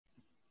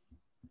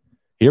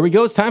Here we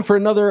go. It's time for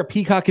another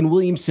Peacock and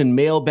Williamson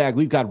mailbag.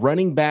 We've got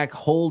running back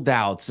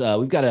holdouts.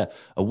 We've got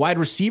a wide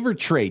receiver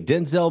trade,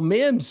 Denzel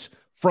Mims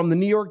from the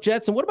New York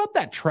Jets. And what about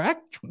that track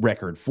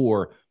record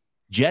for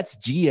Jets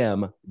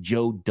GM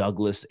Joe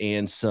Douglas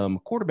and some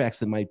quarterbacks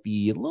that might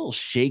be a little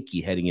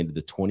shaky heading into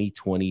the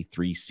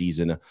 2023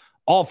 season?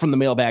 All from the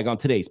mailbag on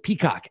today's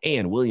Peacock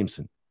and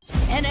Williamson.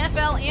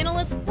 NFL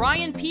analyst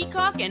Brian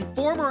Peacock and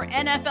former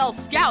NFL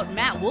scout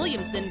Matt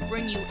Williamson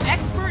bring you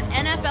expert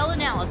NFL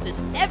analysis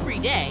every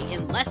day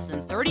in less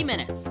than 30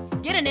 minutes.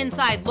 Get an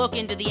inside look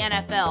into the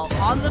NFL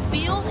on the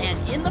field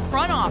and in the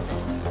front office.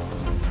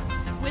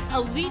 With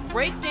elite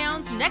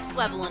breakdowns,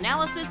 next-level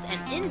analysis,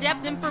 and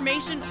in-depth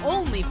information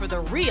only for the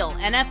real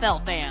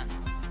NFL fans.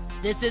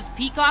 This is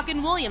Peacock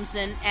and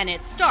Williamson, and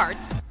it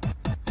starts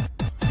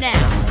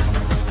now.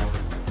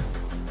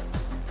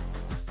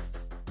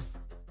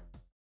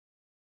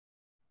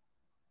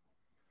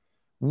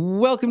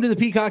 Welcome to the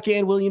Peacock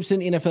and Williamson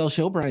NFL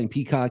Show. Brian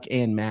Peacock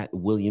and Matt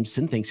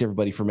Williamson. Thanks,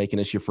 everybody, for making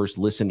us your first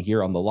listen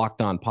here on the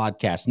Locked On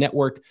Podcast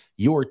Network.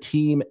 Your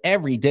team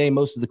every day.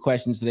 Most of the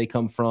questions today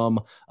come from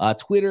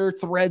Twitter,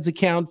 Threads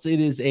accounts. It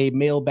is a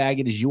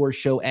mailbag. It is your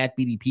show at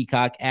BD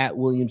Peacock, at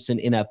Williamson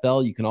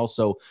NFL. You can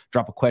also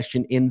drop a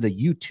question in the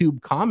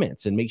YouTube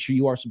comments and make sure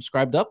you are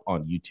subscribed up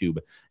on YouTube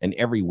and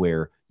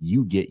everywhere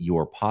you get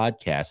your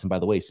podcast. And by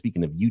the way,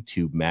 speaking of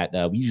YouTube, Matt,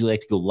 we usually like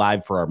to go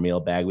live for our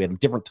mailbag. We had a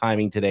different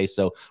timing today,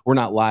 so we're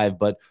not live,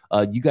 but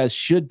you guys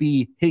should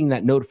be hitting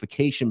that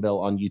notification bell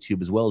on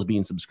YouTube as well as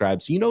being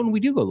subscribed. So you know when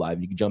we do go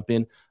live, you can jump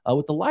in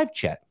with the live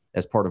chat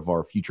as part of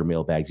our future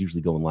mailbags,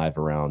 usually going live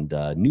around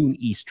noon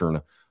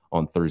Eastern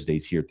on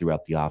Thursdays here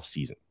throughout the off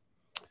season.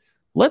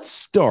 Let's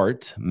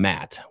start,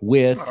 Matt,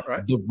 with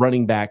the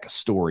running back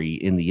story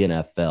in the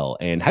NFL.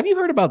 And have you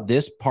heard about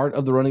this part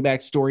of the running back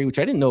story, which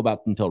I didn't know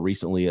about until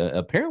recently?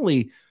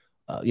 Apparently,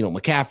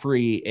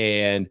 McCaffrey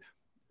and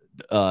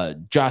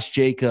Josh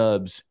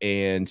Jacobs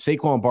and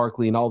Saquon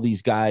Barkley and all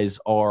these guys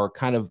are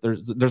kind of,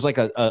 there's like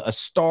a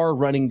star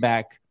running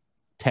back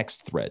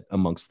text thread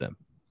amongst them.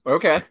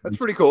 Okay, that's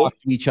pretty cool.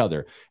 To each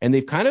other. And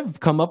they've kind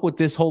of come up with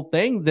this whole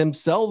thing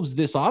themselves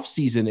this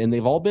offseason, and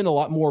they've all been a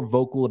lot more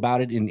vocal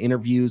about it in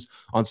interviews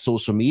on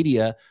social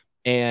media.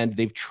 And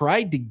they've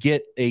tried to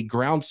get a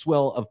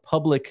groundswell of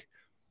public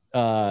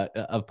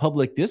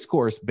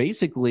discourse,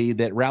 basically,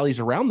 that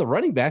rallies around the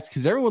running backs,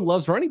 because everyone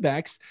loves running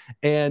backs,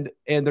 and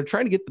they're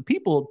trying to get the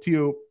people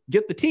to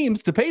get the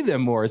teams to pay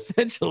them more,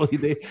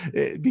 essentially,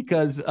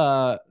 because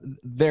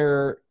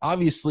they're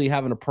obviously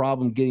having a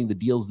problem getting the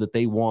deals that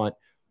they want.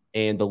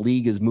 And the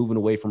league is moving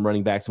away from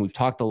running backs. And we've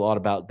talked a lot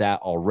about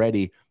that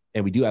already.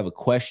 And we do have a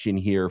question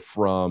here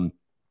from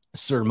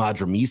Sir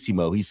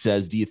Madramissimo. He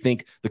says, do you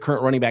think the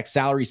current running back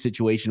salary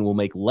situation will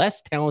make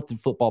less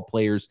talented football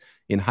players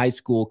in high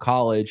school,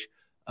 college,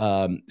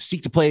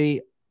 seek to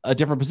play a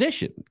different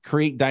position,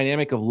 create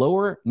dynamic of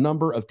lower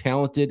number of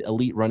talented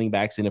elite running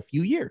backs in a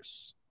few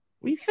years?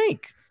 What do you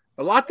think?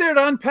 A lot there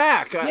to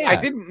unpack. Yeah. I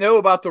didn't know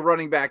about the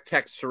running back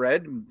text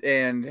thread.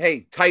 And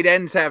hey, tight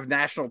ends have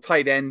National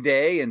Tight End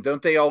Day, and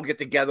don't they all get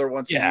together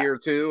once a year or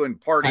two and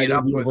party it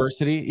up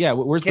university? Yeah,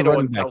 where's the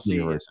running back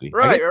university?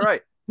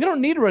 Right. They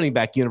don't need a running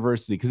back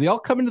university because they all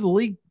come into the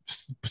league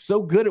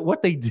so good at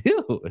what they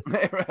do.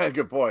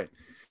 Good point.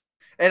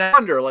 And I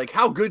wonder, like,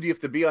 how good do you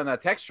have to be on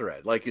that text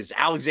thread? Like, is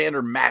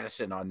Alexander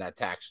Madison on that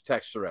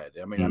text thread?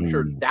 I mean, I'm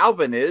sure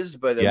Dalvin is,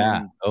 but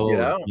I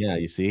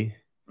mean, you see.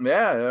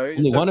 Yeah,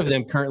 only one of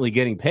them currently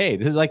getting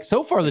paid. It's like,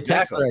 so far the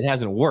text thread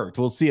hasn't worked.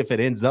 We'll see if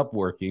it ends up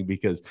working,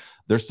 because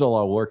they're still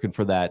all working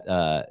for that.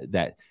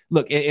 That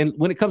look, and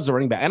when it comes to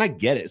running back, and I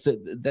get it. So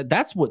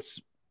that's what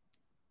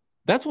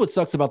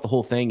sucks about the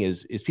whole thing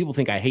is people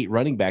think I hate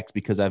running backs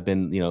because I've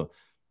been,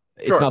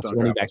 it's not the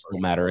running backs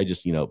don't matter. I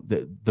just,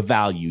 the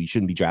value, you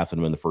shouldn't be drafting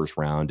them in the first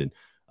round, and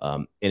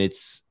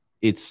it's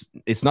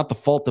not the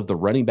fault of the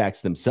running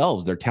backs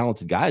themselves. They're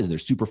talented guys. They're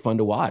super fun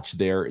to watch.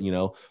 They're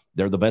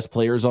the best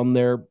players on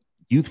their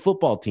youth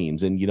football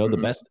teams. And, the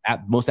best,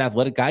 most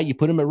athletic guy, you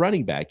put him at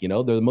running back.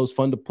 They're the most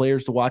fun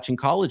players to watch in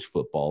college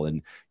football.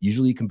 And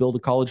usually you can build a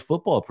college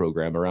football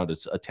program around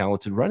a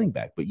talented running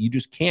back, but you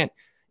just can't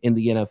in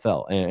the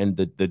NFL. And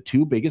the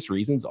two biggest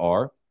reasons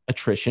are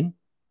attrition.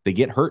 They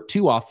get hurt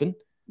too often.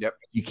 Yep.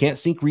 You can't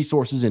sink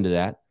resources into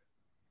that.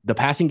 The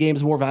passing game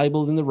is more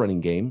valuable than the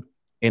running game.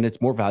 And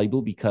it's more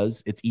valuable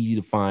because it's easy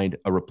to find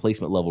a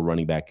replacement level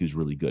running back who's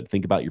really good.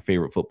 Think about your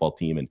favorite football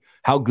team and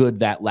how good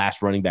that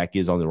last running back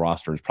is on the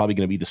roster. It's probably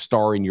going to be the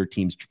star in your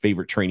team's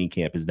favorite training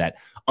camp, is that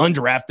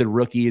undrafted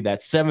rookie,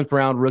 that 7th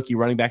round rookie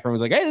running back.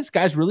 Everyone's like, hey, this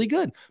guy's really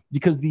good,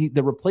 because the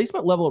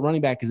replacement level at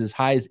running back is as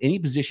high as any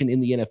position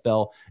in the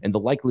NFL. And the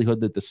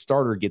likelihood that the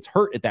starter gets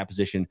hurt at that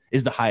position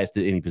is the highest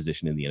at any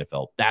position in the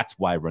NFL. That's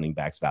why running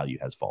back's value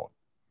has fallen.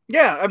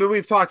 Yeah. I mean,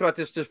 we've talked about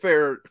this a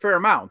fair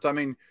amount. I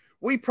mean,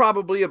 we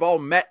probably have all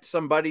met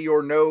somebody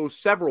or know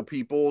several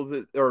people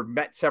or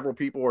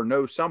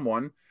know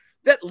someone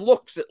that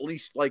looks at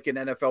least like an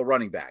NFL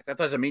running back. That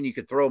doesn't mean you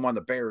could throw him on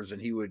the Bears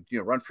and he would,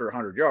 run for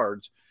 100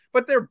 yards,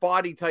 but their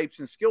body types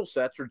and skill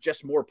sets are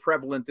just more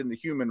prevalent in the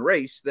human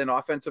race than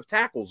offensive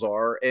tackles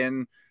are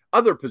in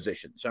other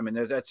positions. I mean,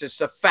 that's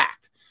just a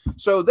fact.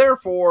 So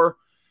therefore,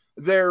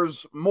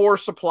 there's more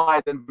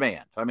supply than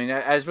demand. I mean,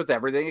 as with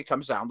everything, it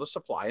comes down to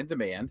supply and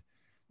demand.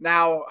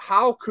 Now,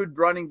 how could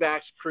running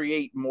backs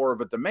create more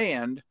of a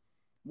demand?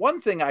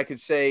 One thing I could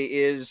say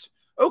is,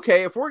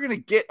 okay, if we're going to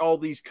get all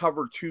these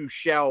cover 2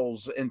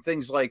 shells and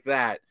things like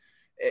that,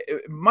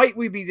 might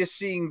we be just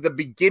seeing the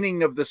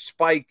beginning of the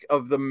spike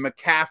of the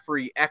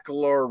McCaffrey,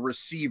 Eckler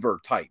receiver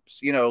types?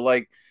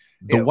 Like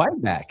the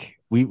wide back.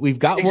 We've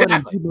got exactly.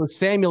 one in Deebo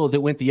Samuel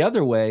that went the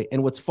other way.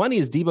 And what's funny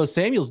is Deebo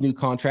Samuel's new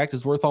contract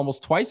is worth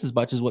almost twice as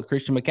much as what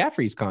Christian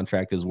McCaffrey's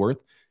contract is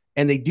worth.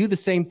 And they do the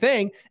same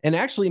thing. And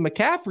actually,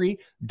 McCaffrey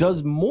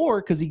does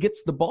more because he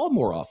gets the ball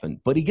more often.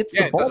 But he gets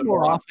the ball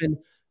more often.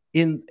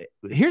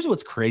 Here's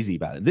what's crazy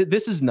about it.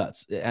 This is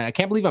nuts. I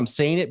can't believe I'm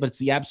saying it, but it's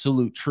the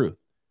absolute truth.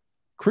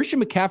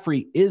 Christian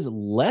McCaffrey is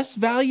less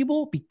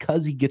valuable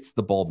because he gets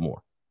the ball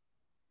more.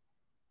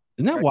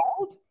 Isn't that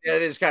wild? Yeah,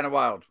 it is kind of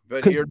wild,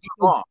 but you're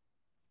wrong.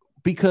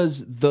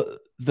 Because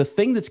the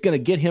thing that's going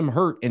to get him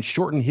hurt and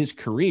shorten his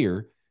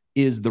career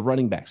is the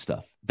running back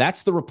stuff.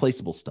 That's the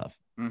replaceable stuff.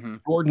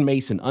 Jordan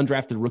Mason,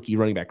 undrafted rookie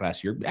running back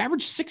last year,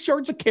 averaged 6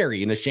 yards a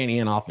carry in a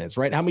Shanahan offense,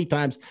 right? How many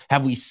times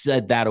have we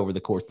said that over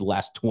the course of the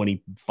last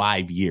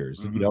 25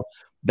 years?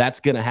 That's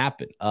going to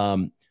happen.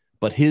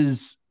 But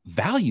his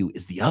value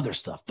is the other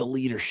stuff, the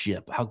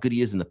leadership, how good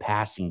he is in the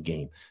passing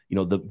game,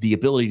 the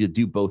ability to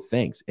do both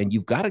things. And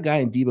you've got a guy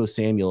in Deebo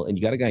Samuel and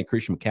you got a guy in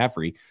Christian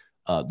McCaffrey.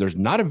 There's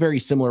not a very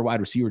similar wide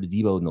receiver to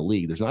Deebo in the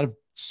league. There's not a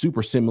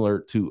super similar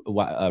to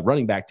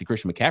running back to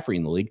Christian McCaffrey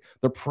in the league.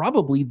 They're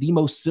probably the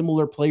most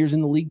similar players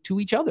in the league to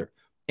each other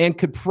and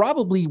could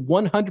probably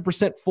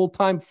 100%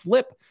 full-time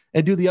flip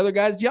and do the other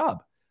guy's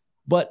job.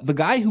 But the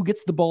guy who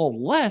gets the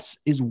ball less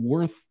is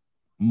worth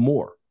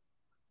more.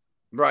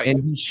 Right.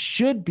 And he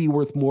should be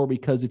worth more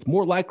because it's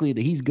more likely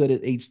that he's good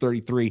at age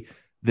 33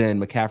 than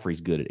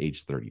McCaffrey's good at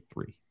age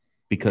 33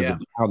 because of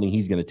the pounding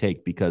he's going to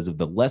take, because of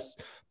the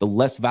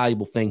less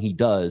valuable thing he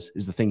does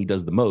is the thing he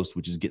does the most,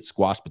 which is get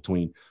squashed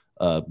between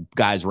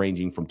guys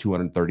ranging from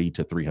 230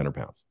 to 300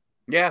 pounds.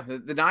 Yeah,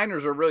 the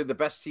Niners are really the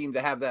best team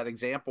to have that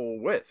example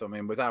with. I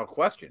mean, without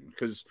question,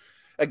 because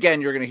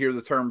again, you're going to hear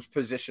the terms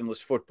positionless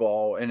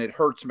football, and it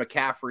hurts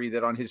McCaffrey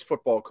that on his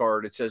football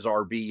card it says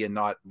RB and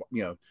not,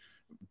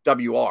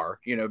 WR,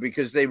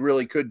 because they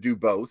really could do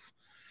both.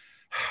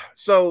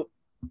 So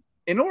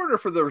in order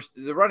for the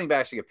running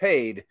backs to get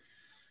paid,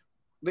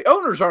 the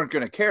owners aren't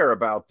going to care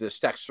about this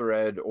text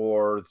thread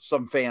or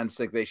some fans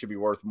think they should be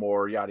worth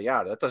more, yada,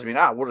 yada. That doesn't mean,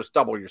 we'll just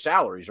double your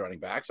salaries, running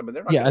backs. I mean,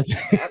 they're not going to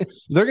do that.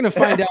 They're going to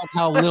find out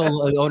how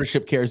little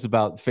ownership cares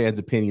about fans'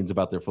 opinions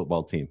about their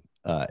football team.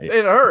 In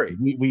a hurry.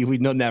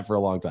 We've known that for a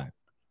long time.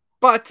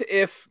 But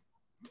if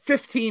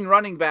 15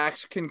 running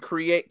backs can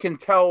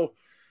tell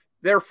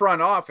their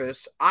front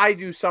office, I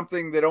do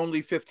something that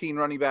only 15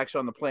 running backs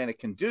on the planet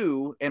can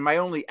do, and my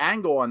only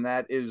angle on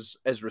that is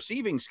as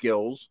receiving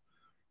skills,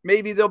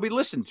 maybe they'll be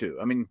listened to.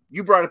 I mean,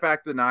 you brought it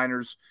back to the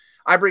Niners.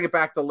 I bring it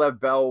back to Lev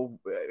Bell.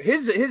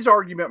 His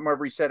argument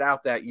whenever he set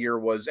out that year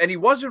was, and he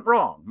wasn't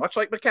wrong, much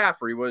like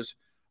McCaffrey, was,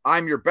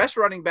 I'm your best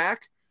running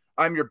back.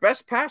 I'm your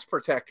best pass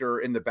protector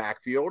in the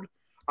backfield.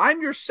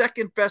 I'm your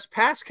second best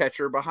pass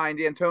catcher behind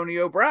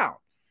Antonio Brown.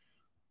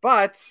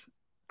 But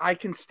I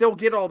can still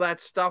get all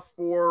that stuff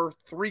for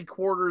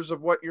 3/4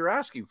 of what you're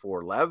asking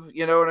for, Lev.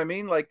 You know what I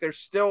mean? Like, there's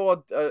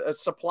still a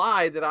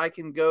supply that I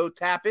can go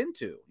tap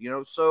into,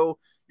 so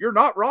you're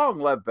not wrong,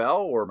 Lev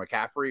Bell or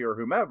McCaffrey or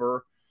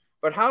whomever,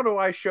 but how do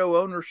I show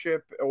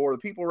ownership or the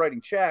people writing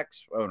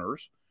checks,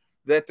 owners,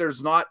 that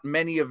there's not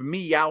many of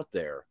me out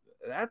there?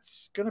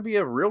 That's going to be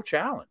a real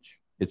challenge.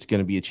 It's going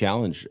to be a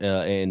challenge.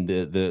 And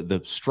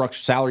the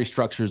salary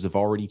structures have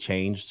already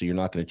changed. So you're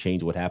not going to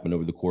change what happened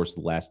over the course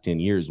of the last 10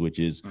 years, which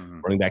is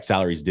running back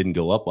salaries didn't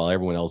go up while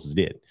everyone else's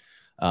did.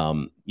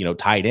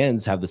 Tight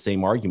ends have the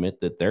same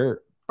argument that they're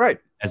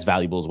as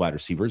valuable as wide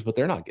receivers, but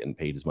they're not getting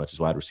paid as much as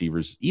wide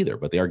receivers either,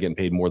 but they are getting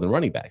paid more than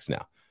running backs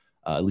now.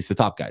 At least the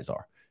top guys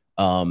are.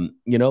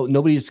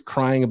 Nobody's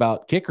crying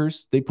about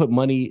kickers. They put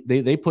money,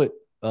 they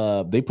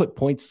put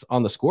points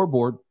on the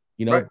scoreboard.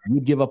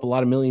 You'd give up a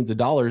lot of millions of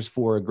dollars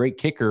for a great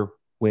kicker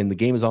when the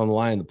game is on the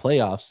line in the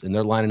playoffs and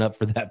they're lining up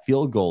for that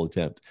field goal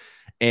attempt.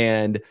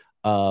 And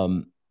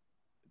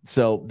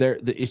so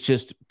it's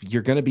just,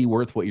 you're going to be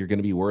worth what you're going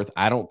to be worth.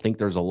 I don't think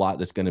there's a lot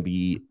that's going to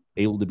be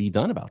able to be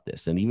done about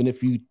this. And even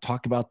if you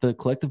talk about the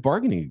collective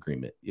bargaining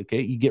agreement, okay,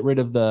 you get rid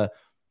of the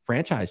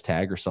franchise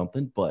tag or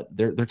something, but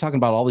they're talking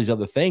about all these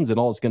other things, and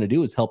all it's going to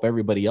do is help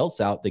everybody else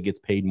out that gets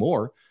paid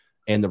more.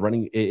 And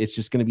it's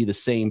just going to be the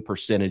same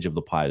percentage of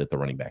the pie that the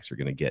running backs are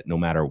going to get, no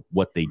matter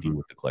what they do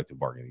with the collective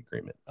bargaining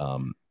agreement.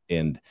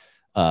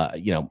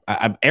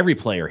 Every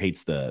player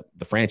hates the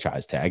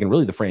franchise tag, and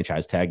really the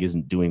franchise tag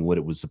isn't doing what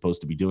it was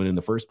supposed to be doing in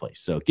the first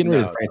place. So getting rid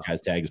of the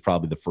franchise tag is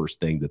probably the first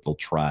thing that they'll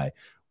try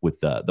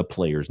with the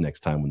players next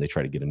time when they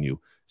try to get a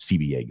new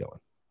CBA going.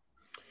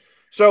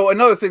 So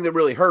another thing that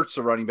really hurts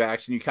the running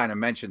backs, and you kind of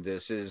mentioned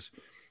this, is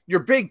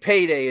your big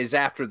payday is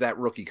after that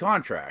rookie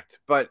contract.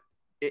 But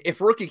if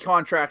rookie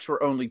contracts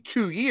were only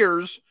 2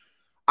 years,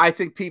 I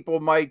think people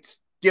might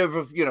give,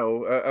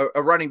 a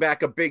running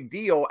back a big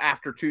deal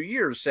after 2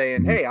 years,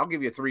 saying, hey, I'll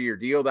give you a 3-year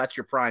deal. That's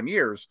your prime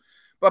years.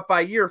 But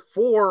by year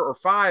 4 or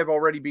 5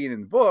 already being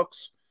in the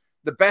books,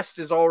 the best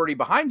is already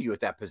behind you at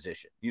that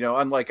position,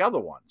 unlike other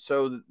ones.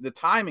 So the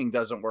timing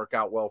doesn't work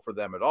out well for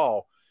them at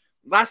all.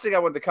 Last thing I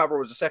wanted to cover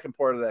was the second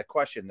part of that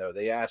question, though.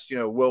 They asked,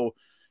 will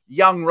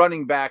young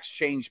running backs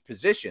change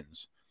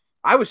positions?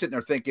 I was sitting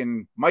there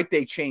thinking, might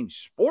they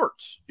change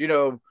sports?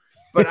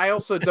 But I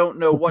also don't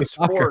know what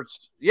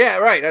sports. Yeah,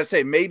 right. I'd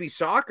say maybe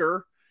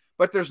soccer,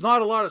 but there's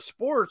not a lot of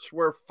sports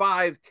where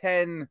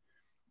 5'10",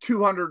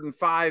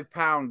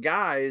 205-pound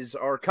guys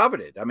are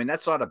coveted. I mean,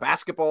 that's not a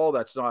basketball.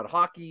 That's not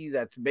hockey.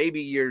 That's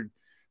maybe you'd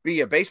be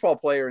a baseball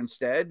player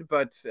instead.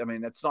 But I mean,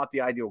 that's not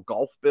the ideal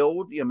golf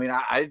build. I mean,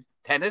 I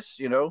tennis,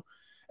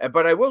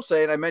 but I will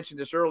say, and I mentioned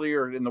this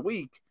earlier in the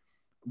week,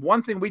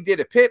 one thing we did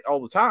at Pitt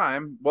all the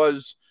time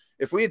was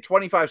if we had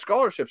 25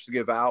 scholarships to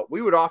give out,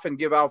 we would often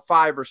give out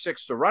 5 or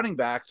 6 to running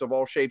backs of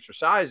all shapes or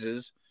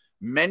sizes.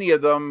 Many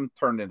of them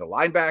turned into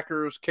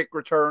linebackers, kick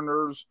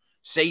returners,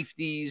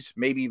 safeties,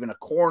 maybe even a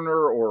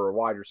corner or a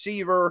wide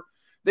receiver.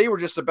 They were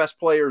just the best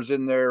players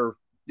in their,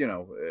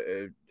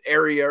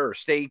 area or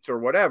state or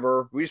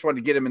whatever. We just wanted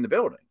to get them in the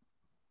building.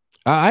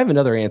 I have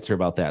another answer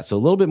about that. So a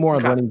little bit more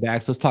on running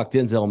backs. Let's talk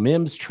Denzel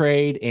Mims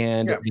trade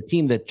and the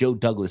team that Joe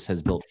Douglas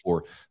has built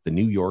for the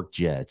New York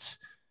Jets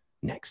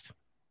next.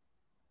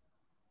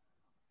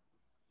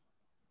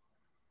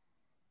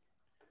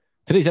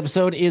 Today's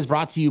episode is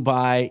brought to you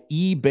by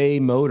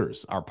eBay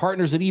Motors. Our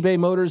partners at eBay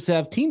Motors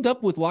have teamed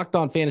up with Locked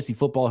On Fantasy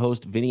Football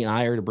host Vinny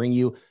Iyer to bring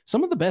you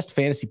some of the best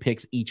fantasy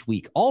picks each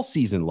week, all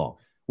season long.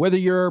 Whether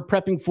you're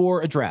prepping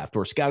for a draft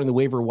or scouting the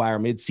waiver wire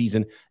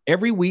mid-season,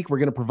 every week we're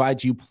going to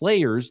provide you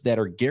players that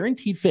are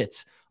guaranteed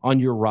fits on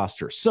your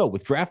roster. So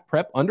with draft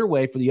prep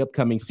underway for the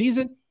upcoming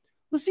season,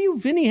 let's see who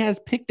Vinny has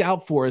picked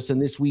out for us in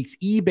this week's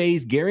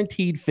eBay's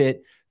Guaranteed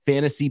Fit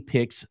Fantasy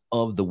Picks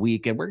of the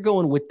Week. And we're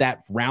going with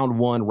that round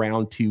 1,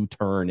 round 2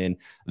 turn. And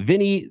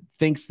Vinny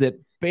thinks that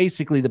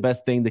basically the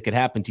best thing that could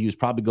happen to you is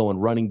probably going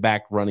running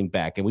back.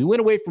 And we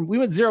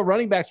went 0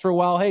 running backs for a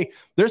while. Hey,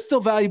 they're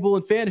still valuable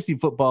in fantasy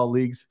football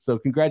leagues. So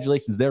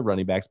congratulations there,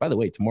 running backs. By the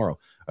way, tomorrow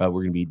we're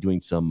going to be doing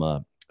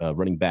some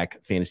running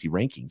back fantasy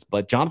rankings.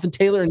 But Jonathan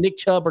Taylor and Nick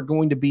Chubb are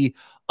going to be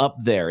up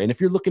there. And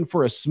if you're looking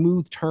for a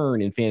smooth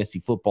turn in fantasy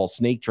football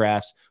snake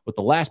drafts with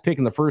the last pick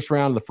in the first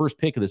round and the first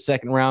pick of the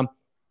second round,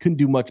 couldn't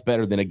do much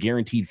better than a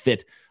guaranteed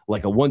fit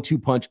like a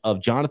 1-2 punch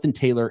of Jonathan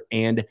Taylor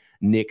and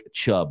Nick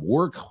Chubb.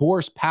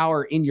 Workhorse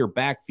power in your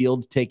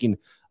backfield, taking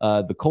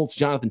the Colts,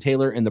 Jonathan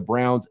Taylor, and the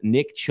Browns,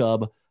 Nick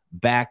Chubb,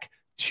 back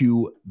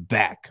to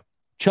back.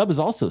 Chubb is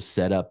also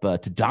set up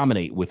to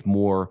dominate with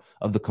more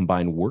of the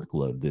combined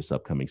workload this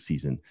upcoming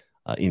season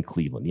in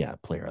Cleveland. Yeah, a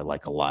player I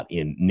like a lot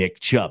in Nick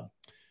Chubb.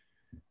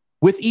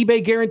 With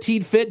eBay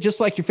Guaranteed Fit,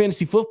 just like your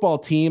fantasy football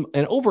team,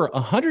 and over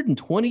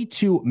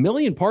 122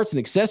 million parts and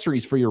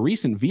accessories for your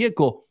recent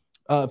vehicle,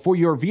 at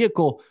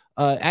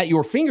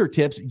your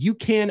fingertips, you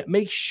can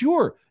make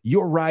sure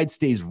your ride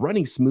stays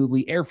running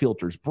smoothly. Air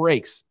filters,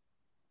 brakes,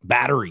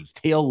 batteries,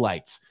 tail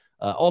lights,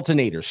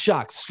 alternators,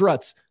 shocks,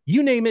 struts,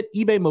 you name it,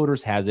 eBay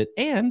Motors has it,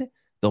 and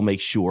they'll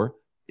make sure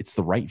it's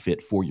the right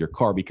fit for your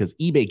car because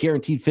eBay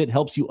Guaranteed Fit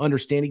helps you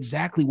understand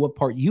exactly what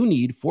part you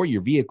need for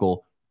your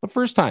vehicle the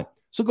first time.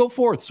 So go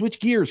forth, switch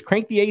gears,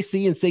 crank the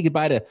AC, and say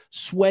goodbye to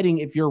sweating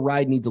if your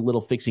ride needs a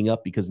little fixing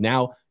up because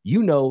now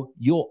you know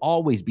you'll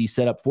always be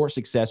set up for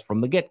success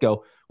from the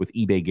get-go with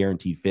eBay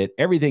Guaranteed Fit.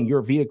 Everything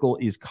your vehicle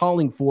is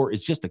calling for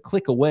is just a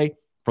click away.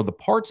 For the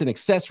parts and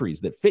accessories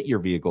that fit your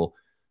vehicle,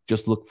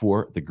 just look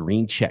for the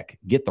green check.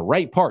 Get the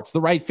right parts, the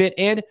right fit,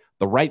 and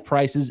the right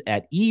prices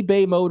at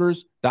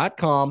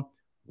ebaymotors.com.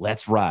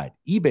 Let's ride.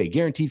 eBay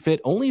Guaranteed Fit,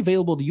 only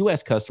available to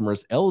U.S.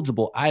 customers,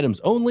 eligible items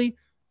only,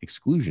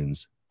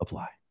 exclusions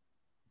apply.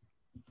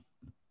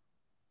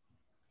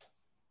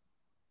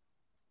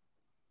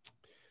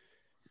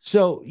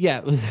 So,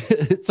 yeah,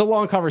 it's a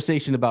long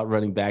conversation about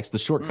running backs. The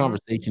short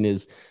conversation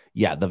is,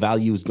 yeah, the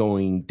value is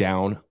going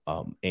down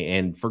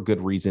and for good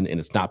reason. And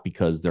it's not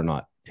because they're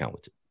not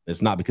talented.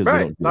 It's not because they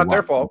don't do not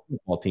their fault.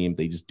 Football team.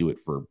 They just do it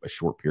for a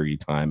short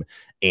period of time.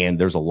 And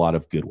there's a lot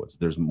of good ones.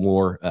 There's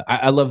more.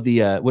 I love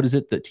the what is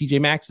it? The TJ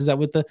Maxx? Is that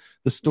what the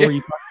store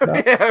you talked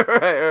about? Yeah,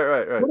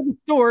 right. Go to the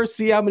store,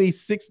 see how many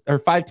 6 or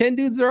 5'10"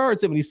 dudes there are, and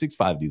see how many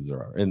 6'5" dudes there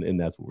are, and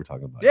that's what we're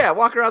talking about. Yeah,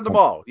 walk around the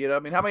mall. I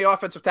mean, how many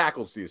offensive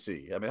tackles do you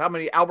see? I mean, how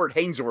many Albert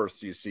Hainsworths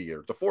do you see,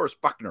 or DeForest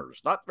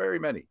Buckners? Not very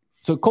many.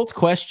 So Colt's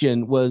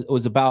question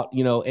was about,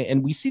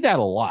 and we see that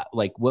a lot,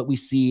 like what we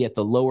see at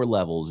the lower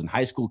levels, and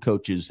high school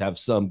coaches have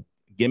some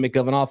gimmick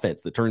of an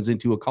offense that turns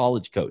into a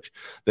college coach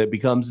that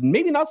becomes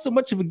maybe not so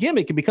much of a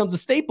gimmick. It becomes a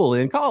staple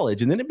in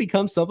college. And then it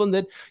becomes something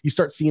that you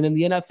start seeing in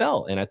the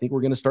NFL. And I think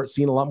we're going to start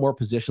seeing a lot more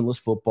positionless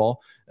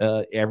football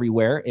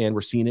everywhere. And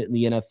we're seeing it in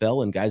the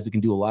NFL and guys that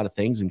can do a lot of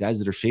things and guys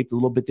that are shaped a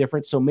little bit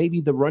different. So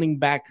maybe the running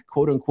back,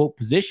 quote unquote,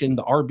 position,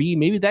 the RB,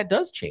 maybe that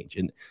does change.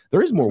 And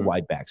there is more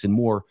wide backs and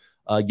more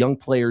young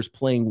players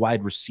playing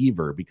wide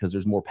receiver because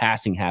there's more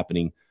passing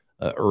happening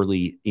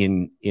early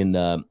in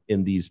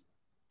these.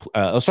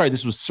 Sorry,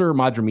 this was Sir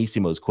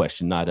Madramissimo's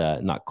question,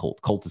 not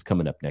Colt. Colt is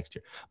coming up next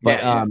year.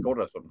 But Colt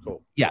has something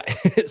cool. Yeah.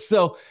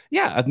 So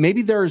yeah,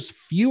 maybe there's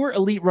fewer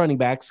elite running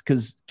backs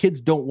because kids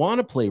don't want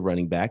to play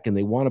running back and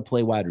they want to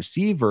play wide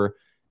receiver.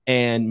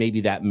 And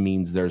maybe that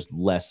means there's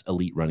less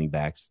elite running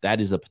backs.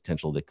 That is a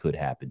potential that could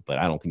happen, but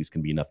I don't think it's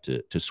going to be enough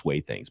to sway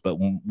things. But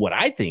what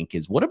I think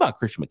is, what about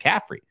Christian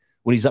McCaffrey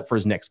when he's up for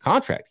his next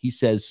contract? He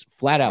says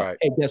flat out,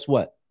 hey, guess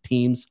what,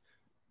 teams?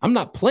 I'm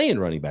not playing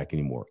running back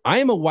anymore. I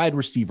am a wide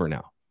receiver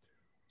now.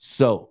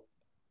 So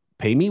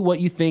pay me what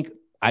you think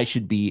I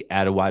should be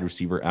at a wide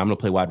receiver. I'm going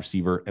to play wide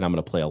receiver, and I'm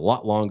going to play a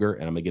lot longer,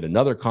 and I'm going to get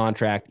another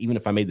contract. Even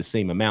if I made the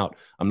same amount,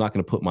 I'm not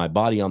going to put my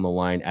body on the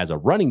line as a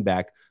running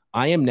back.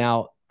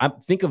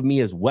 Think of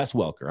me as Wes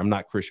Welker. I'm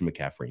not Christian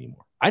McCaffrey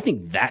anymore. I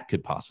think that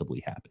could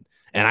possibly happen.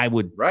 And I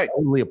would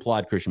totally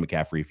applaud Christian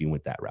McCaffrey if he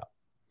went that route.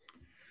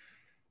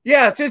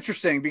 Yeah, it's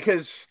interesting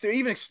because to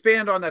even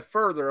expand on that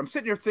further, I'm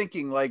sitting here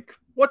thinking, like,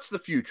 what's the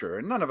future?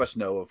 And none of us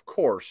know, of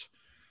course.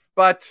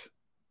 But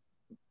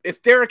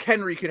if Derrick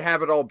Henry could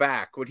have it all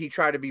back, would he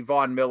try to be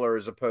Von Miller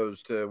as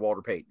opposed to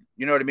Walter Payton?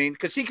 You know what I mean?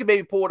 Because he could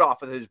maybe pull it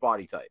off with his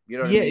body type. You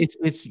know what I mean?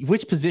 It's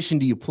which position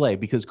do you play?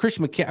 Because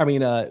Christian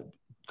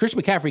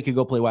McCaffrey could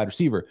go play wide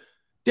receiver.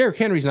 Derrick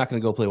Henry's not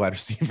going to go play wide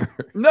receiver.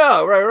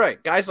 No,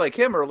 right. Guys like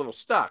him are a little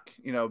stuck,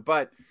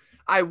 but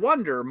I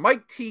wonder,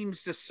 might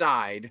teams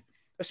decide,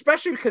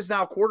 especially because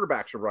now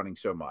quarterbacks are running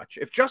so much,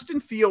 if Justin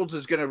Fields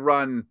is going to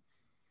run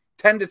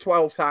 10 to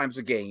 12 times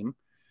a game,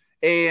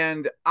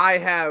 and I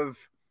have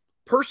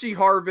Percy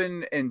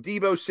Harvin and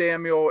Deebo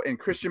Samuel and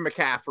Christian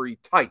McCaffrey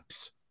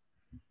types,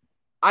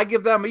 I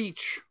give them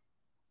each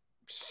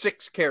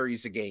 6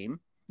 carries a game.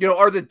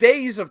 Are the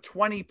days of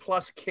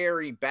 20-plus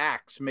carry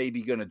backs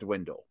maybe going to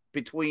dwindle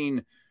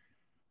between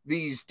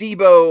these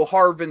Deebo,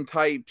 Harvin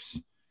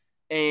types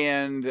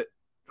and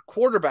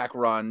quarterback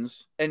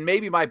runs? And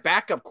maybe my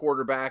backup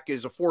quarterback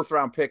is a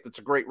 4th-round pick that's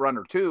a great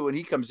runner too, and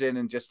he comes in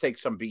and just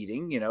takes some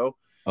beating,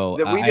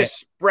 that we just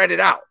spread it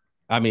out.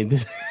 I mean,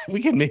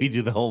 we can maybe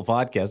do the whole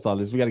podcast on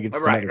this. We got to get to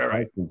some other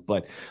questions,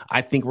 but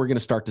I think we're going to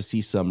start to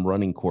see some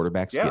running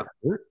quarterbacks get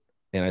hurt.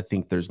 And I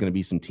think there's going to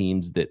be some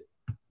teams that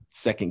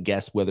second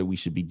guess whether we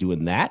should be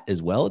doing that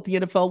as well at the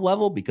NFL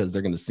level, because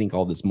they're going to sink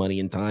all this money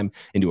and time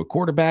into a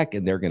quarterback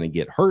and they're going to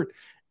get hurt.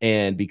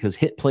 And because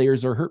hit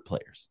players are hurt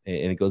players,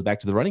 and it goes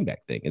back to the running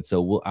back thing. And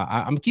so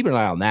I'm keeping an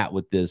eye on that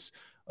with this,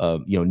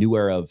 new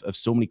era of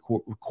so many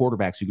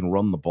quarterbacks who can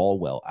run the ball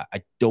well.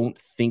 I don't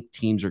think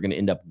teams are going to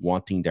end up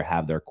wanting to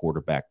have their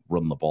quarterback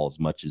run the ball as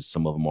much as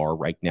some of them are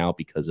right now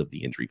because of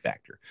the injury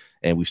factor.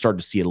 And we've started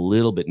to see it a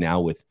little bit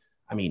now with,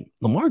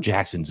 Lamar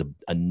Jackson's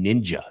a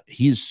ninja.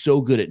 He is so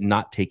good at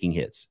not taking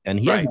hits, and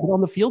he hasn't been on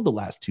the field the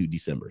last 2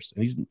 Decembers.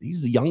 And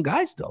he's a young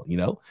guy still,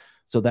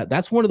 So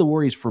that's one of the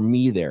worries for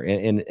me there.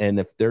 And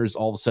if there's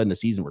all of a sudden a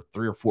season where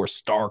 3 or 4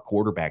 star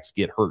quarterbacks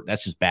get hurt,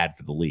 that's just bad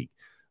for the league,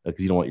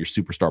 because you don't want your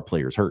superstar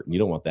players hurt, and you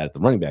don't want that at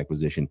the running back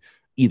position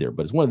either.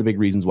 But it's one of the big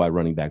reasons why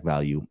running back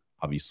value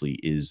obviously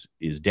is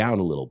down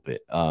a little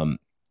bit.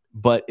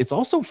 But it's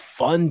also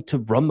fun to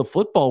run the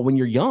football when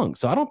you're young.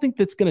 So I don't think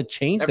that's going to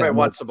change. Everybody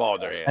wants the ball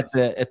in their hands.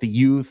 At the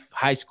youth,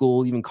 high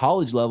school, even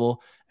college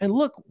level. And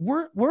look,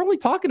 we're only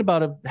talking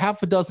about a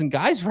half a dozen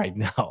guys right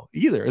now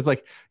either. It's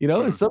like,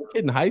 is some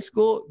kid in high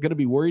school going to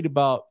be worried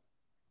about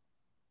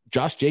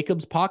Josh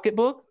Jacobs'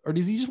 pocketbook, or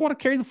does he just want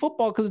to carry the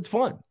football because it's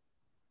fun?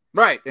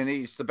 Right. And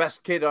he's the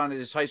best kid on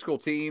his high school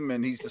team,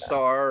 and he's the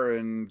star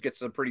and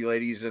gets the pretty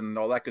ladies and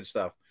all that good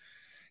stuff.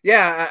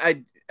 Yeah.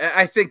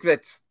 I think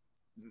that's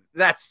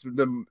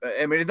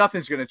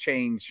nothing's going to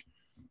change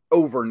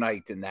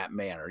overnight in that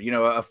manner.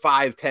 A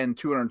 5'10",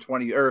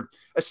 220 or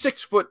a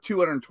 6 foot,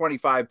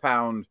 225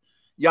 pound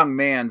young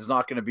man's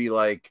not going to be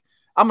like,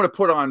 I'm going to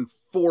put on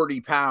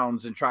 40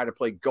 pounds and try to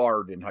play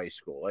guard in high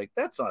school. Like,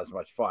 that's not as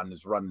much fun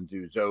as running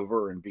dudes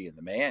over and being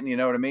the man. You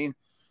know what I mean?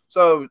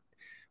 So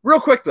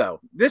real quick though,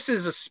 this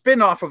is a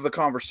spin-off of the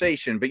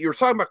conversation, but you were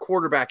talking about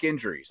quarterback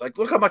injuries. Like,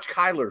 look how much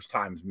Kyler's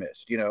time's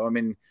missed.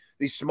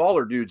 These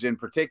smaller dudes in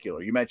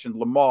particular. You mentioned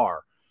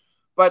Lamar.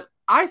 But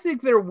I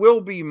think there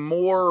will be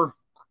more,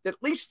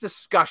 at least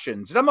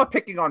discussions. And I'm not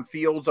picking on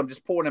Fields. I'm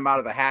just pulling him out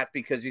of the hat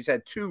because he's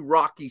had 2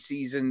 rocky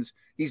seasons.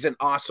 He's an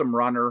awesome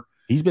runner.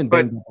 He's been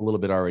banged up a little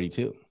bit already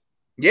too.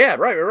 Yeah,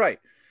 right.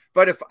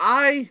 But if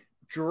I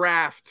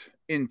draft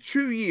in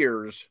 2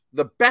 years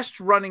the best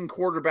running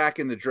quarterback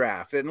in the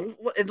draft and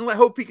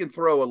hope he can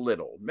throw a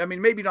little,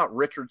 maybe not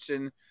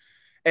Richardson,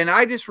 and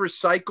I just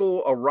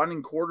recycle a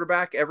running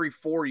quarterback every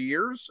 4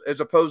 years as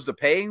opposed to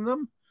paying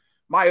them,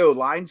 my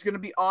O-line's going to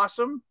be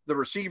awesome. The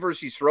receivers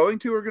he's throwing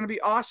to are going to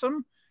be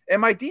awesome.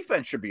 and my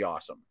defense should be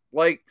awesome.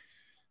 Like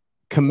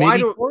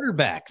committee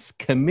quarterbacks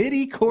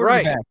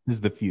right.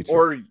 is the future.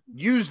 Or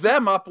use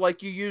them up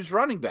like you use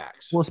running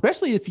backs. Well,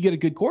 especially if you get a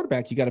good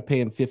quarterback, you got to pay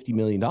him $50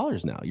 million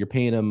now. You're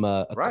paying him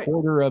a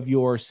quarter of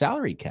your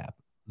salary cap.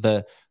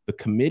 The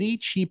committee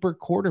cheaper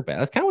quarterback.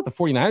 That's kind of what the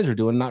 49ers are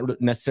doing,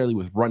 not necessarily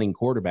with running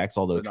quarterbacks,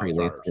 although Trey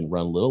Lance can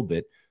run a little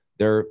bit.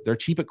 They're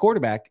cheap at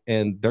quarterback,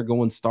 and they're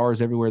going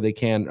stars everywhere they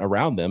can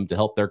around them to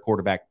help their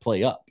quarterback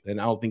play up. And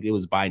I don't think it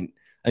was I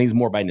think it's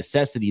more by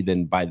necessity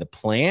than by the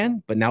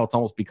plan, but now it's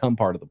almost become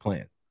part of the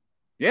plan.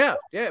 Yeah.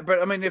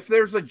 But I mean, if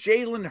there's a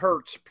Jalen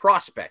Hurts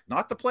prospect,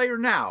 not the player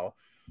now,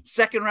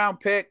 second-round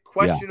pick,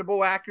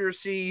 questionable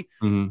accuracy,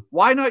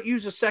 why not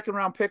use a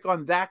second-round pick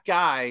on that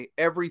guy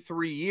every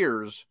 3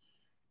 years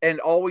and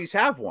always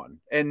have one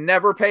and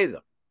never pay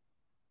them?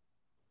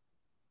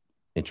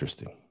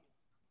 Interesting.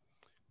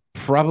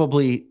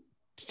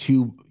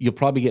 You'll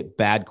probably get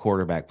bad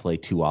quarterback play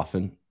too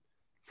often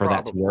for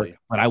that to work.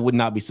 But I would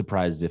not be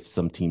surprised if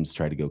some teams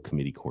try to go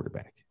committee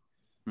quarterback.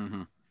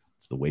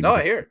 It's the wave.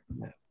 I hear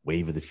it.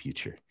 Wave of the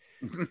future.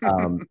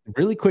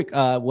 Really quick,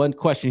 one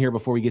question here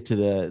before we get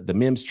to the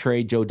Mims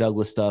trade, Joe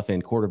Douglas stuff,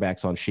 and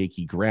quarterbacks on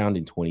shaky ground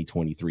in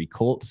 2023.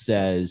 Colt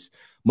says,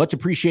 much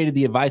appreciated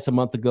the advice a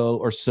month ago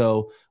or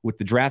so with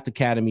the Draft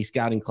Academy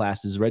scouting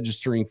classes,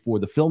 registering for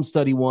the film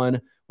study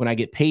one when I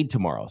get paid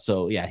tomorrow.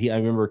 So yeah, I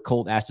remember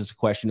Colt asked us a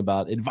question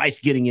about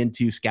advice getting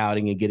into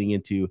scouting and getting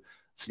into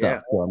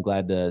stuff. So I'm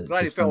glad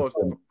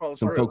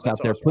some folks out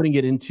there putting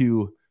it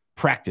into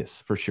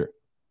practice for sure.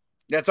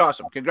 That's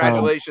awesome.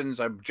 Congratulations.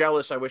 I'm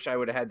jealous. I wish I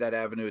would have had that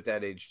avenue at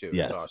that age too.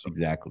 Yes, that's awesome.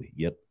 Exactly.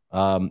 Yep.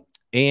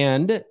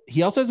 And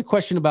he also has a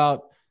question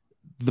about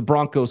the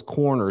Broncos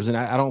corners. And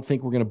I don't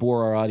think we're going to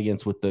bore our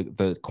audience with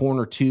the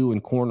corner 2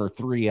 and corner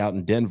 3 out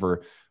in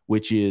Denver,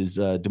 which is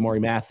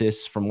Damari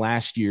Mathis from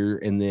last year.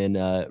 And then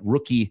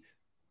rookie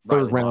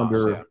third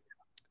rounder.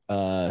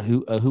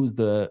 Who's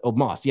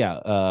Moss? Yeah.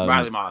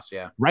 Riley Moss.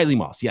 Yeah. Riley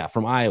Moss. Yeah.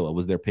 From Iowa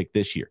was their pick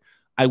this year.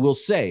 I will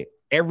say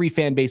every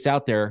fan base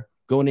out there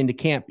going into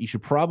camp, you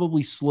should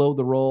probably slow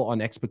the roll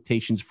on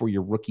expectations for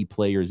your rookie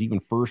players, even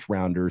first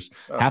rounders.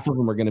 Half of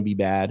them are going to be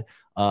bad.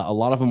 A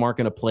lot of them aren't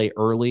going to play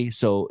early.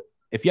 So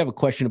if you have a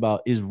question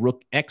about is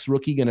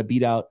ex-rookie going to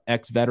beat out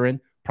ex-veteran,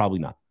 probably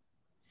not.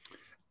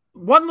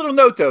 One little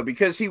note, though,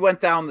 because he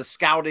went down the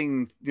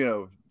scouting,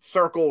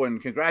 circle,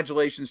 and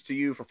congratulations to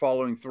you for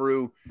following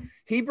through.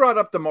 He brought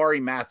up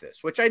Damari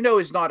Mathis, which I know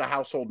is not a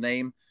household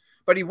name,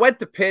 but he went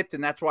to Pitt,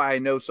 and that's why I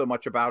know so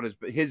much about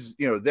his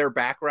their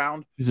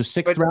background. He's a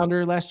sixth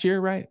rounder last year,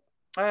 right?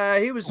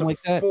 He was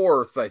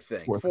fourth, I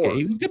think. Fourth. Okay.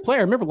 He was a good player.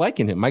 I remember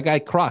liking him. My guy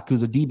Croc,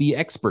 who's a DB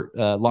expert,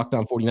 Locked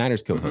On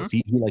 49ers co-host,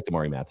 he liked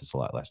Damari Mathis a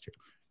lot last year.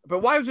 But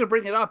why I was going to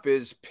bring it up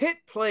is Pitt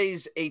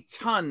plays a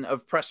ton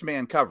of press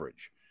man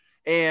coverage.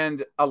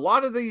 And a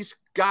lot of these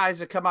guys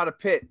that come out of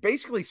Pitt,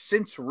 basically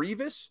since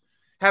Revis,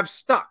 have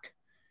stuck.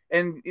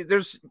 And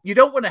you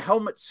don't want a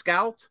helmet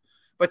scout,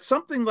 but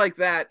something like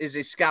that is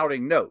a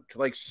scouting note.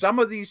 Like some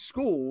of these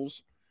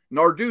schools,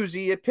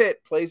 Narduzzi at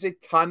Pitt plays a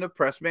ton of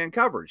press man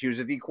coverage. He was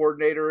a D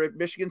coordinator at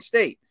Michigan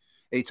State.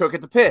 And he took it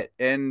to Pitt.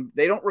 And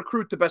they don't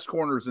recruit the best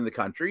corners in the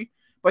country,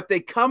 but they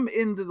come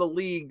into the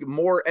league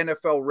more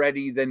NFL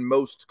ready than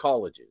most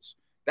colleges.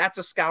 That's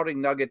a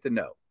scouting nugget to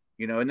know.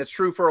 And that's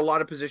true for a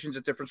lot of positions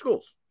at different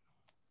schools.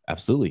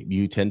 Absolutely.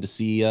 You tend to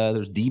see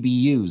there's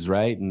DBUs,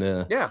 right? And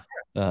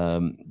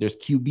there's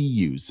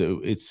QBUs. So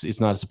it's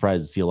not a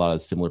surprise to see a lot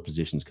of similar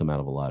positions come out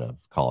of a lot of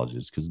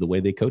colleges because of the way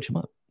they coach them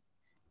up.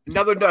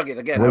 Another nugget.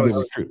 Again, I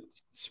was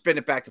spin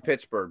it back to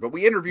Pittsburgh, but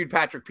we interviewed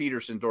Patrick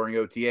Peterson during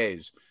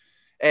OTAs,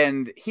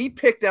 and he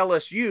picked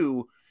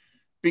LSU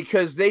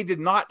because they did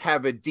not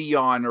have a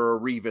Dion or a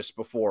Revis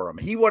before him.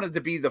 He wanted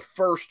to be the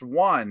first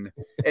one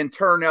and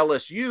turn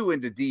LSU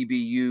into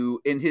DBU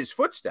in his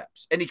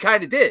footsteps. And he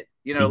kind of did,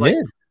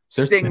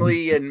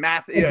 Stingley and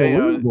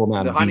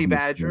the Honey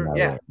Badger.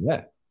 Yeah.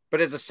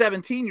 But as a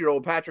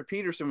 17-year-old, Patrick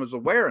Peterson was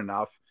aware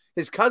enough.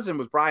 His cousin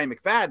was Brian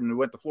McFadden, who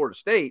went to Florida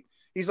State.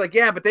 He's like,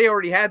 yeah, but they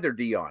already had their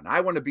Dion.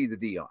 I want to be the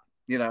Dion.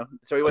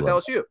 So he went to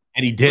LSU.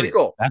 And he did it.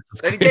 Cool.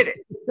 And he did it.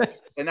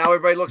 And now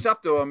everybody looks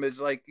up to him as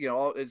like,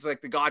 it's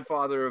like the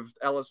godfather of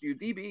LSU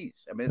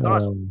DBs. I mean, it's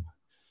awesome.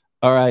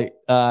 All right.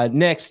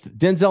 Next,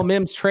 Denzel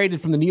Mims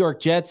traded from the New York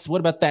Jets. What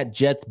about that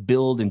Jets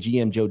build and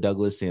GM Joe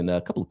Douglas and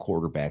a couple of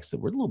quarterbacks that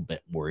we're a little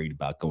bit worried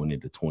about going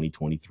into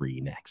 2023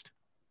 next?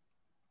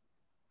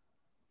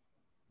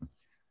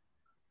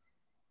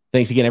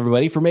 Thanks again,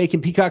 everybody, for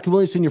making Peacock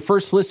Williamson your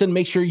first listen.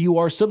 Make sure you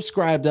are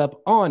subscribed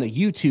up on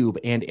YouTube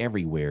and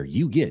everywhere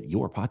you get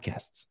your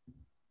podcasts.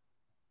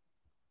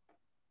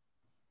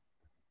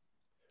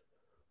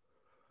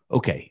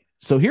 Okay,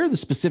 so here are the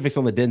specifics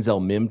on the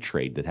Denzel Mims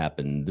trade that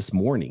happened this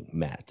morning,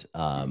 Matt.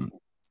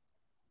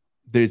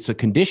 There's a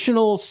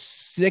conditional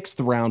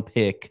 6th round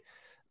pick.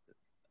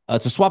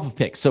 It's a swap of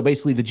picks. So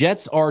basically, the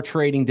Jets are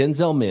trading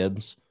Denzel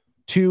Mims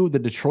to the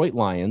Detroit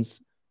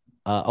Lions,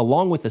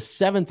 along with a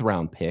 7th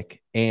round pick.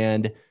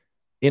 And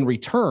in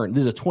return,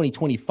 this is a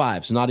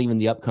 2025, so not even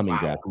the upcoming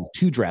draft,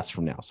 2 drafts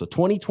from now. So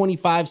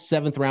 2025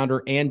 7th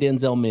rounder and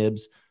Denzel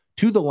Mims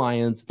to the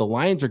Lions. The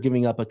Lions are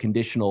giving up a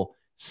conditional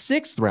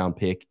 6th-round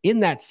pick in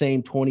that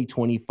same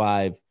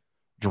 2025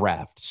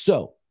 draft.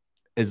 So,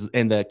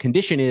 and the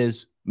condition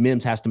is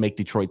Mims has to make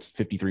Detroit's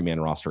 53-man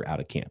roster out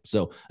of camp.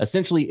 So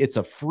essentially, it's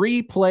a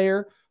free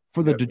player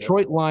for the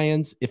Detroit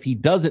Lions. If he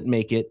doesn't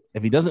make it,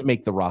 if he doesn't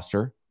make the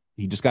roster,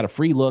 he just got a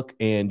free look,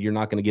 and you're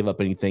not going to give up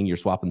anything. You're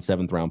swapping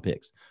 7th-round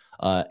picks.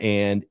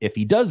 And if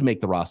he does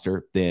make the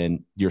roster,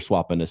 then you're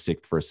swapping a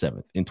 6th for a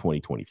 7th in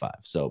 2025.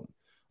 So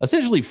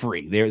essentially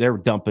free. They're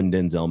dumping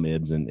Denzel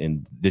Mims,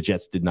 and the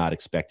Jets did not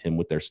expect him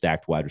with their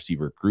stacked wide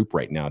receiver group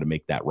right now to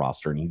make that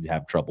roster, and he'd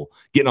have trouble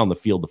getting on the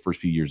field the first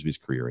few years of his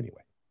career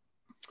anyway.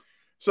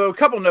 So a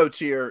couple notes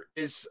here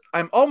is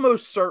I'm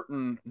almost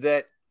certain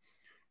that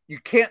you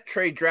can't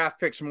trade draft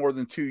picks more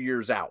than 2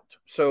 years out.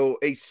 So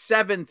a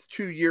 7th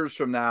 2 years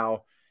from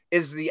now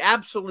is the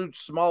absolute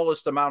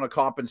smallest amount of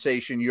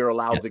compensation you're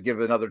allowed to give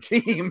another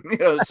team.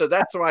 So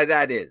that's why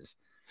that is.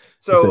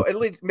 So at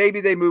least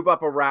maybe they move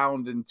up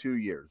around in 2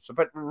 years.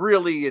 But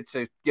really, it's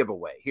a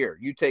giveaway. Here,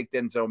 you take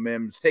Denzel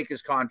Mims, take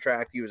his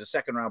contract. He was a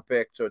 2nd-round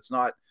pick, so it's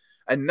not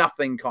a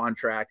nothing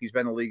contract. He's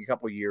been in the league a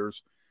couple of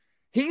years.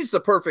 He's the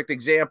perfect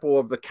example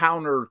of the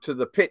counter to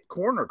the Pitt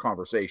corner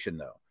conversation,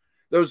 though.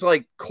 Those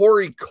like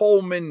Corey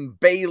Coleman,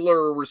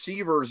 Baylor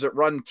receivers that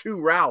run 2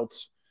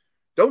 routes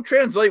don't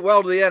translate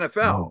well to the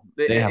NFL.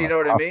 No, you know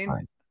what I mean?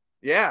 Time.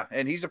 Yeah,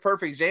 and he's a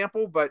perfect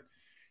example, but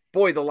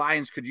boy, the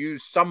Lions could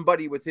use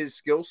somebody with his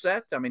skill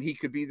set. I mean, he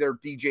could be their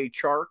DJ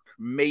Chark,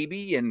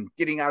 maybe, and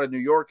getting out of New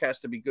York has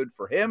to be good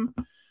for him.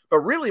 But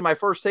really, my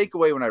first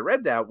takeaway when I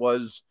read that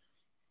was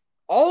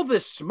all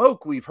this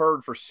smoke we've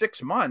heard for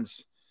 6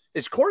 months.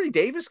 Is Corey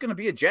Davis going to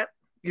be a Jet?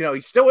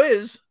 He still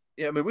is.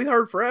 I mean, we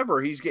heard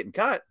forever he's getting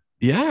cut.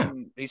 Yeah.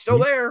 He's still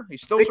there.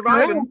 He's still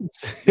surviving.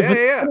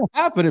 Yeah.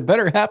 It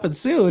better happen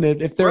soon.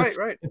 If they're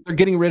if they're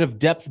getting rid of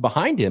depth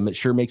behind him, it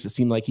sure makes it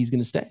seem like he's going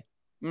to stay.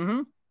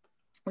 Mm-hmm.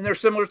 And they're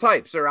similar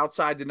types. They're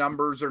outside the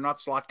numbers. They're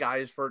not slot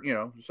guys for,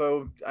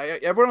 so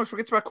everyone always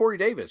forgets about Corey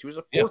Davis. He was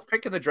a 4th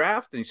pick in the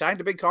draft, and he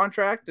signed a big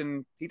contract,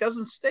 and he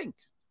doesn't stink.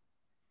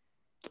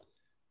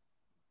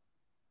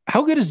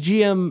 How good is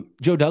GM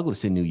Joe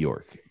Douglas in New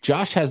York?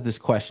 Josh has this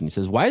question. He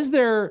says, why is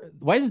there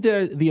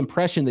the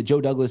impression that Joe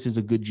Douglas is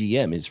a good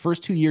GM? His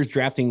first 2 years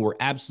drafting were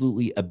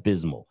absolutely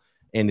abysmal.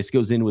 And this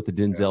goes in with the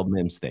Denzel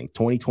Mims thing.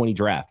 2020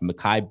 draft,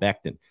 Mekhi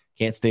Becton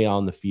can't stay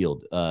on the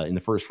field in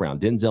the 1st round.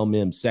 Denzel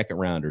Mims, 2nd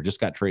rounder, just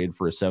got traded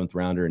for a 7th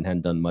rounder and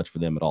hadn't done much for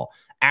them at all.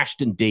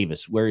 Ashton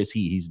Davis, where is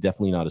he? He's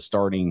definitely not a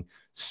starting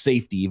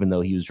safety, even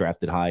though he was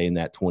drafted high in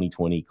that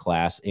 2020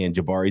 class. And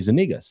Jabari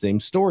Zuniga, same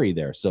story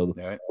there. So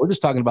we're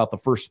just talking about the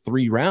first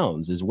 3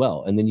 rounds as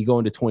well. And then you go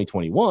into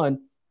 2021,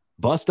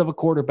 bust of a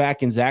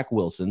quarterback in Zach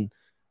Wilson.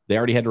 They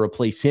already had to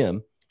replace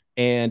him.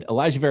 And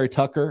Elijah Vera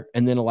Tucker,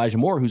 and then Elijah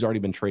Moore, who's already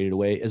been traded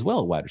away as well,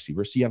 a wide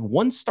receiver. So you have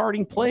 1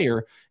 starting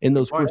player in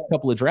those first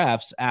couple of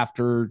drafts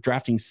after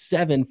drafting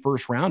 7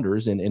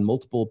 first-rounders and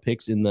multiple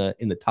picks in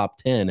the top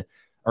 10,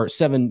 or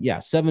 7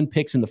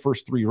 picks in the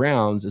first 3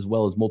 rounds, as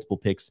well as multiple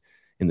picks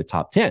in the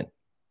top 10.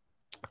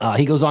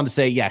 He goes on to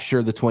say, yeah,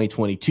 sure, the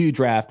 2022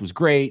 draft was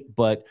great,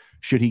 but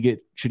should he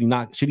get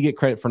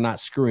credit for not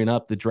screwing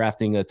up the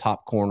drafting a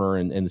top corner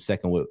and the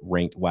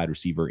 2nd-ranked wide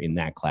receiver in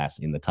that class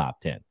in the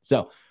top 10?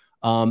 So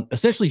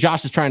essentially,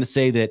 Josh is trying to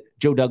say that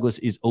Joe Douglas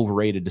is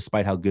overrated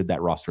despite how good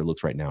that roster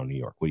looks right now in New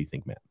York. What do you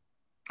think, Matt?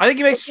 I think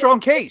he makes a strong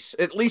case,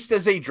 at least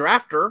as a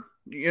drafter.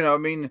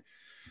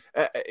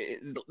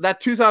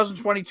 That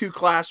 2022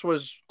 class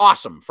was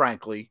awesome,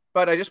 frankly,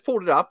 but I just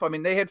pulled it up. I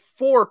mean, they had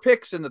 4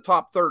 picks in the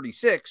top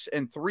 36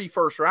 and 3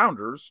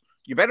 first-rounders.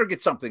 You better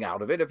get something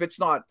out of it. If it's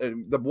not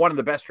one of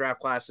the best draft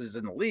classes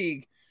in the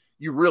league,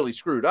 you really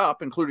screwed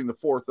up, including the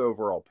 4th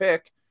overall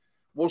pick.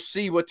 We'll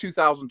see what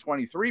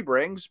 2023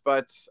 brings,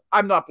 but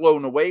I'm not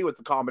blown away with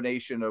the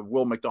combination of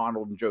Will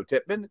McDonald and Joe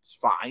Tippmann. It's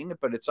fine,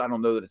 but I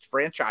don't know that it's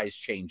franchise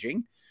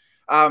changing.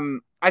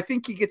 I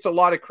think he gets a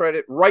lot of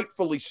credit,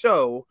 rightfully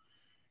so.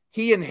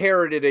 He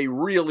inherited a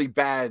really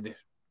bad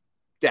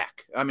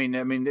deck. I mean,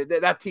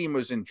 that team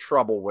was in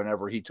trouble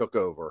whenever he took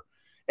over.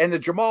 And the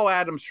Jamal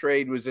Adams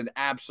trade was an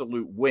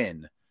absolute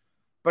win.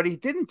 But he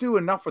didn't do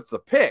enough with the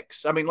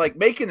picks. I mean, like,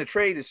 making the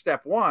trade is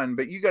step one,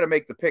 but you got to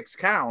make the picks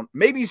count.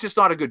 Maybe he's just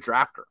not a good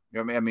drafter.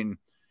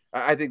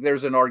 I think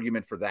there's an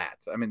argument for that.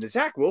 I mean, the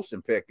Zach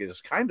Wilson pick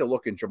is kind of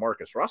looking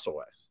Jamarcus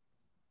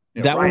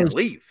Russell-esque. Ryan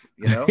Leaf,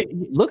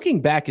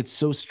 Looking back, it's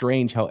so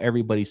strange how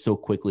everybody so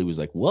quickly was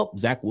like, well,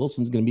 Zach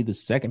Wilson's going to be the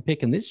 2nd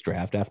pick in this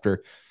draft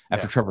after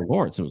Trevor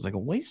Lawrence. And it was like,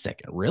 wait a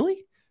second,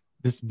 really?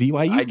 This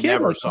BYU kid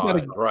got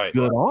a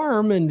good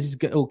arm and he's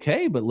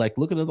okay, but like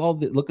look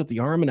at the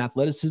arm and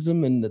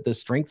athleticism and the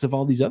strengths of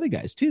all these other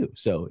guys too.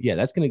 So yeah,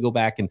 that's going to go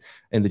back, and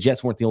the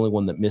Jets weren't the only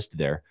one that missed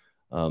there.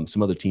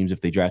 Some other teams, if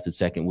they drafted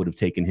 2nd, would have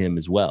taken him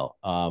as well.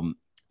 Mekhi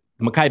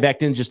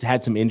Becton just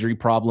had some injury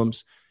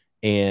problems,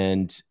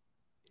 and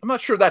I'm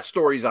not sure that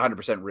story's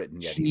 100% written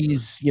yet.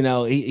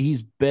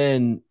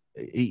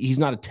 He's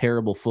not a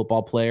terrible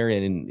football player,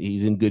 and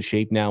he's in good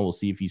shape now. We'll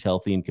see if he's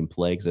healthy and can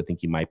play, because I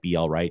think he might be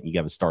all right. And you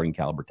have a starting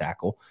caliber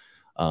tackle.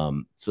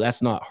 So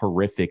that's not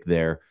horrific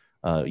there.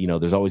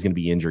 there's always going to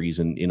be injuries,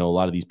 and a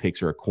lot of these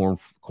picks are a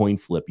coin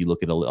flip. You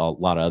look at a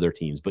lot of other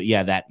teams, but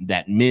yeah,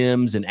 that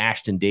Mims and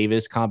Ashton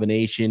Davis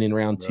combination in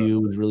round 2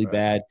 was really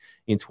bad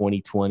in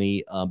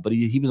 2020. But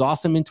he was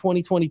awesome in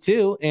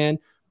 2022, and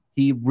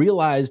he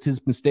realized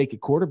his mistake at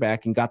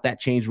quarterback and got that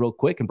changed real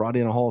quick and brought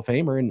in a Hall of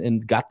Famer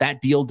and got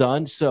that deal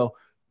done. So,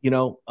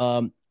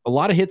 a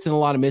lot of hits and a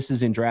lot of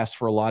misses in drafts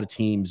for a lot of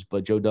teams,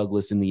 but Joe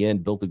Douglas in the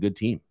end built a good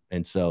team.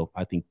 And so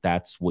I think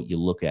that's what you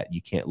look at.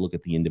 You can't look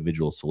at the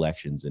individual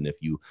selections. And if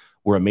you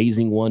were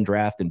amazing one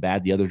draft and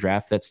bad the other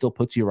draft, that still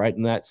puts you right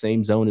in that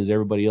same zone as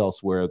everybody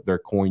else, where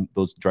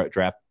those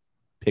draft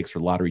picks are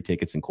lottery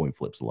tickets and coin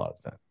flips a lot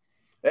of the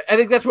time. I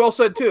think that's well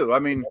said too. I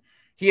mean,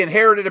 he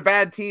inherited a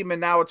bad team and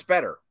now it's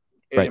better.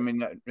 Right. I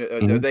mean, are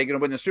they going to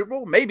win the Super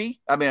Bowl?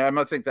 Maybe. I mean, I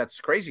don't think that's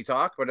crazy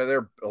talk, but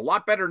they're a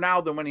lot better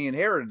now than when he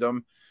inherited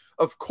them.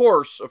 Of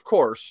course,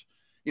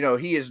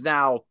 he is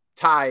now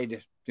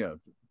tied,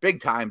 big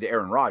time to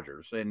Aaron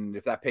Rodgers. And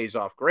if that pays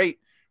off, great.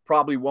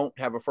 Probably won't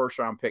have a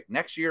first-round pick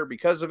next year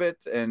because of it.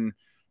 And,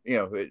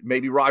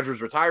 maybe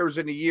Rodgers retires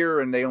in a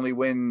year and they only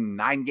win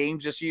 9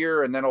 games this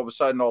year. And then all of a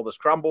sudden all this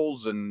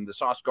crumbles and the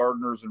Sauce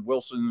Gardners and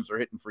Wilsons are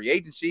hitting free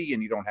agency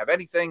and you don't have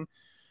anything.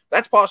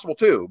 That's possible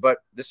too, but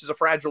this is a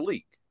fragile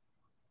league.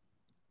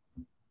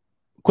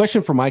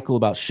 Question for Michael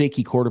about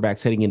shaky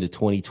quarterbacks heading into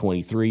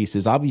 2023. He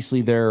says,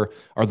 obviously there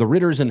are the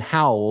Ritters and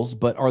Howells,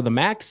 but are the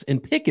Macks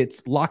and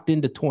Pickett's locked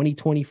into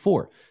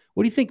 2024?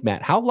 What do you think,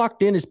 Matt? How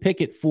locked in is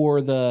Pickett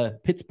for the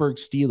Pittsburgh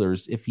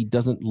Steelers if he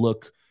doesn't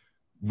look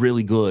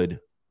really good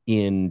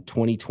in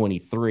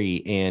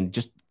 2023? And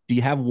just, do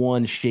you have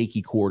one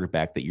shaky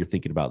quarterback that you're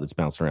thinking about that's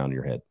bouncing around in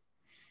your head?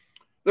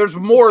 There's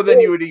more than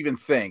you would even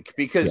think,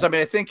 because, I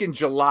mean, I think in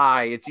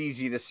July, it's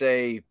easy to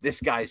say,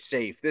 this guy's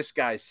safe. This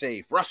guy's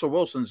safe. Russell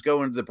Wilson's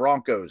going to the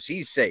Broncos.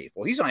 He's safe.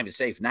 Well, he's not even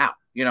safe now.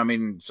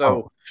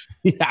 So,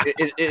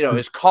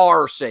 is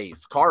Carr safe?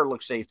 Carr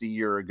looked safe a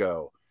year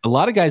ago. A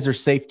lot of guys are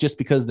safe just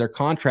because their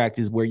contract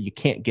is where you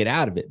can't get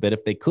out of it. But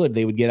if they could,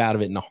 they would get out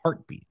of it in a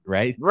heartbeat,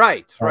 right?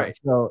 Right.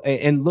 So,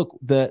 and look,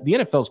 the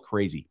NFL's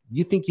crazy.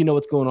 You think you know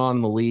what's going on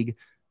in the league?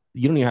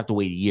 You don't even have to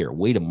wait a year.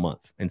 Wait a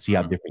month and see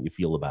how different you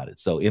feel about it.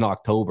 So in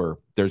October,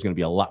 there's going to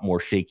be a lot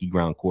more shaky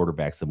ground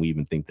quarterbacks than we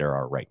even think there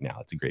are right now.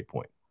 It's a great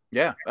point.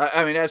 Yeah.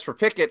 I mean, as for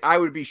Pickett, I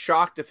would be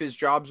shocked if his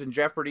job's in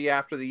jeopardy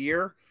after the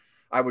year.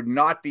 I would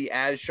not be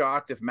as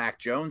shocked if Mac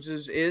Jones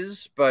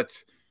is, but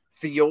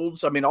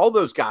Fields, I mean, all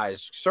those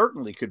guys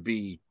certainly could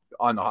be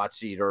on the hot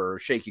seat or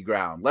shaky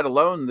ground, let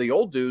alone the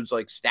old dudes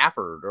like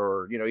Stafford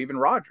or, even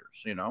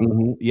Rodgers,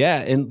 Yeah.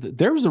 And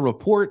there was a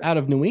report out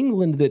of New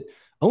England that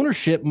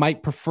ownership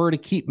might prefer to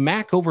keep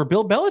Mac over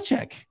Bill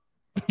Belichick.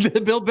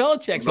 Bill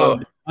Belichick's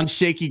on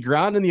shaky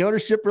ground, and the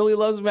ownership really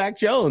loves Mac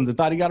Jones and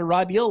thought he got a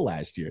raw deal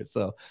last year.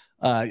 So,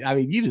 I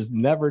mean, you just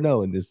never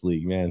know in this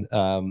league, man.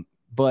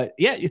 But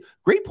yeah,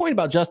 great point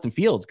about Justin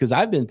Fields, because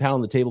I've been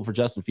pounding the table for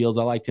Justin Fields.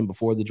 I liked him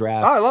before the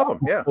draft. I love him.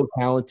 Yeah. So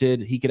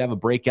talented. He could have a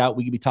breakout.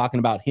 We could be talking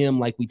about him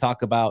like we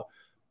talk about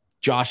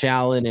Josh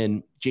Allen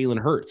and Jalen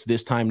Hurts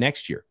this time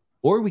next year.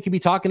 Or we could be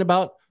talking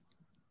about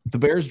the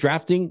Bears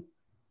drafting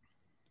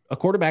a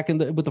quarterback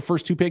with the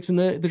first 2 picks in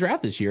the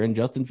draft this year, and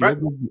Justin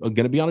Fields is going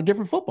to be on a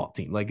different football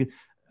team. Like,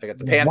 they got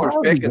the Panthers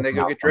pick and they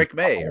go get Drake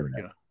May.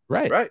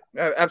 Right.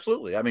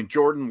 Absolutely. I mean,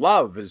 Jordan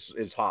Love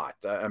is hot.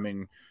 I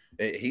mean,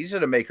 he's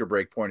at a make or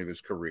break point of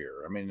his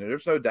career. I mean,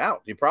 there's no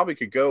doubt he probably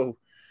could go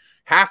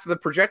half the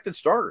projected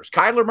starters.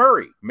 Kyler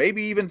Murray,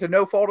 maybe even to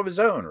no fault of his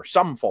own or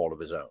some fault of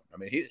his own. I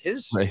mean,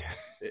 he's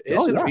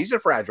a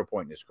fragile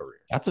point in his career.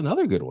 That's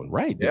another good one,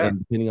 right? Yeah. And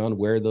depending on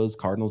where those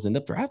Cardinals end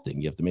up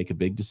drafting, you have to make a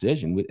big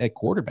decision at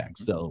quarterback.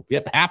 So,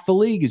 yep, half the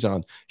league is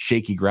on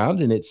shaky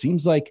ground, and it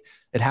seems like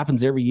it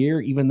happens every year,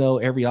 even though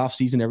every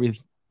offseason, every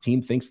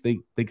team thinks they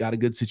got a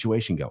good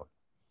situation going.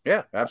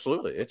 Yeah,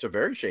 absolutely. It's a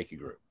very shaky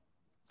group.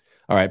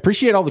 All right.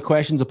 Appreciate all the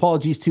questions.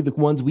 Apologies to the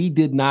ones we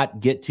did not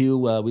get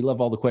to. We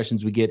love all the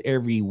questions we get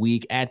every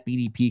week at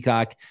BD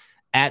Peacock,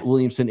 at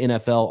Williamson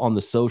NFL on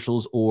the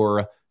socials,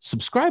 or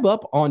subscribe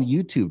up on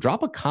YouTube.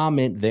 Drop a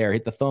comment there.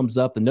 Hit the thumbs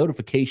up, the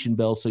notification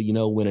bell, so you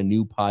know when a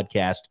new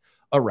podcast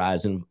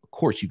arrives. And of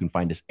course, you can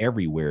find us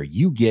everywhere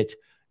you get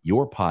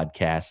your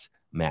podcasts.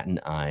 Matt and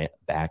I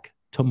back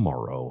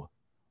tomorrow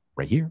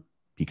right here.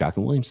 Peacock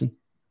and Williamson.